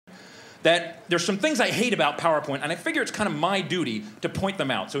that there's some things I hate about PowerPoint, and I figure it's kind of my duty to point them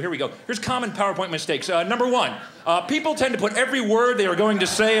out. So here we go. Here's common PowerPoint mistakes. Number one, people tend to put every word they are going to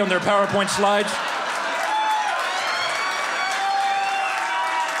say on their PowerPoint slides.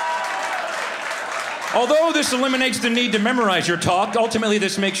 Although this eliminates the need to memorize your talk, ultimately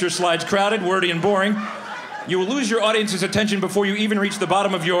this makes your slides crowded, wordy, and boring. You will lose your audience's attention before you even reach the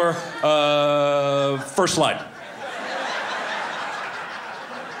bottom of your first slide.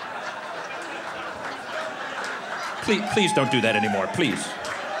 Please don't do that anymore, please.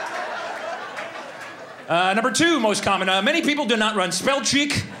 Number two, most common, many people do not run spell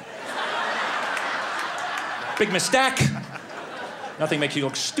check. Big mistake. Nothing makes you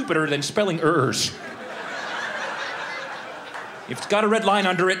look stupider than spelling errors. If it's got a red line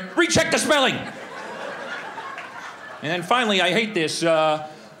under it, recheck the spelling. And then finally, I hate this.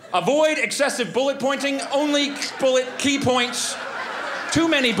 Avoid excessive bullet pointing, only bullet key points. Too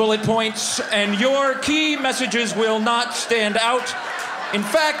many bullet points, and your key messages will not stand out. In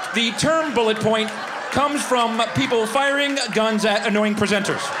fact, the term bullet point comes from people firing guns at annoying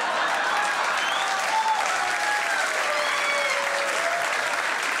presenters.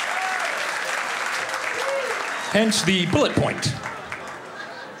 Hence the bullet point.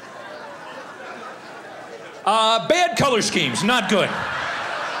 Bad color schemes, not good.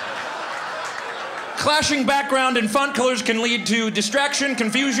 Clashing background and font colors can lead to distraction,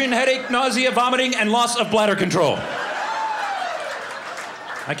 confusion, headache, nausea, vomiting, and loss of bladder control.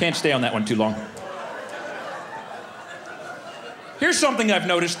 I can't stay on that one too long. Here's something I've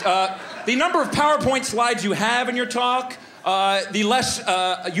noticed. The number of PowerPoint slides you have in your talk, the less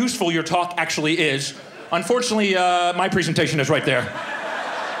useful your talk actually is. Unfortunately, my presentation is right there.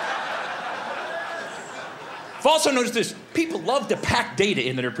 I've also noticed this. People love to pack data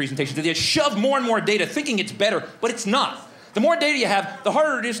into their presentations. They just shove more and more data thinking it's better, but it's not. The more data you have, the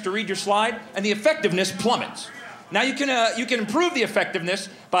harder it is to read your slide, and the effectiveness plummets. Now you can improve the effectiveness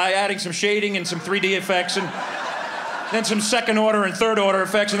by adding some shading and some 3D effects, and then some second order and third order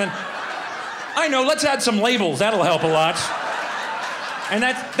effects, and then, I know, let's add some labels. That'll help a lot. And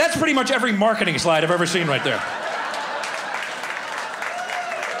that's pretty much every marketing slide I've ever seen right there.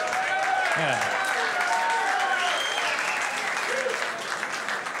 Yeah.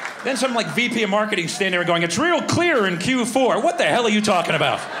 Then some like VP of marketing standing there going, it's real clear in Q4. What the hell are you talking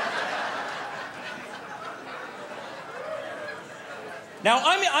about? Now,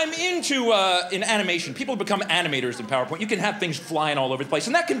 I'm into, in animation, people become animators in PowerPoint. You can have things flying all over the place,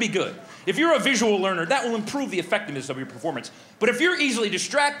 and that can be good. If you're a visual learner, that will improve the effectiveness of your performance. But if you're easily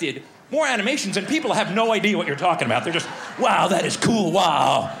distracted, more animations, and people have no idea what you're talking about. They're just, wow, that is cool,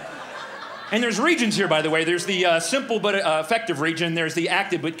 wow. And there's regions here, by the way. There's the simple but effective region. There's the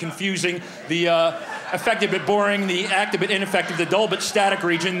active but confusing, the effective but boring, the active but ineffective, the dull but static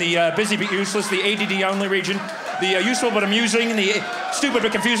region, the busy but useless, the ADD only region, the useful but amusing, the stupid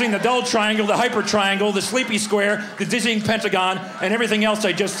but confusing, the dull triangle, the hyper triangle, the sleepy square, the dizzying pentagon, and everything else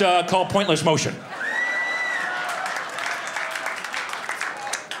I just call pointless motion.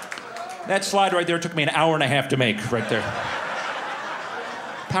 That slide right there took me an hour and a half to make, right there.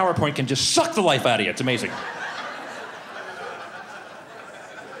 PowerPoint can just suck the life out of you. It's amazing.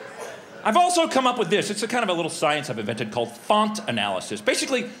 I've also come up with this. It's a kind of a little science I've invented called font analysis.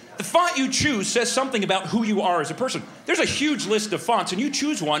 Basically, the font you choose says something about who you are as a person. There's a huge list of fonts, and you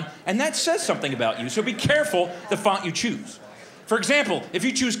choose one, and that says something about you. So be careful the font you choose. For example, if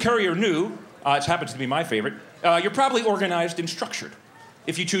you choose Courier New, it happens to be my favorite, you're probably organized and structured.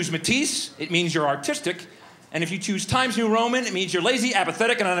 If you choose Matisse, it means you're artistic. And if you choose Times New Roman, it means you're lazy,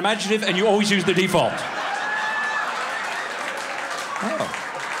 apathetic, and unimaginative, and you always use the default. Oh.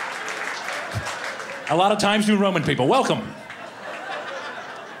 A lot of Times New Roman people, welcome.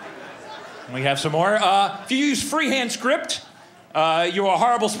 We have some more. If you use freehand script, you're a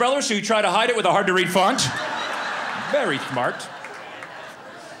horrible speller, so you try to hide it with a hard-to-read font. Very smart.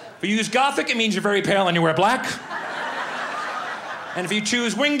 If you use Gothic, it means you're very pale and you wear black. And if you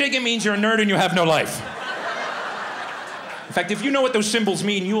choose Wingding, it means you're a nerd and you have no life. In fact, if you know what those symbols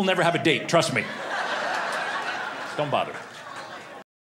mean, you will never have a date, trust me. Don't bother.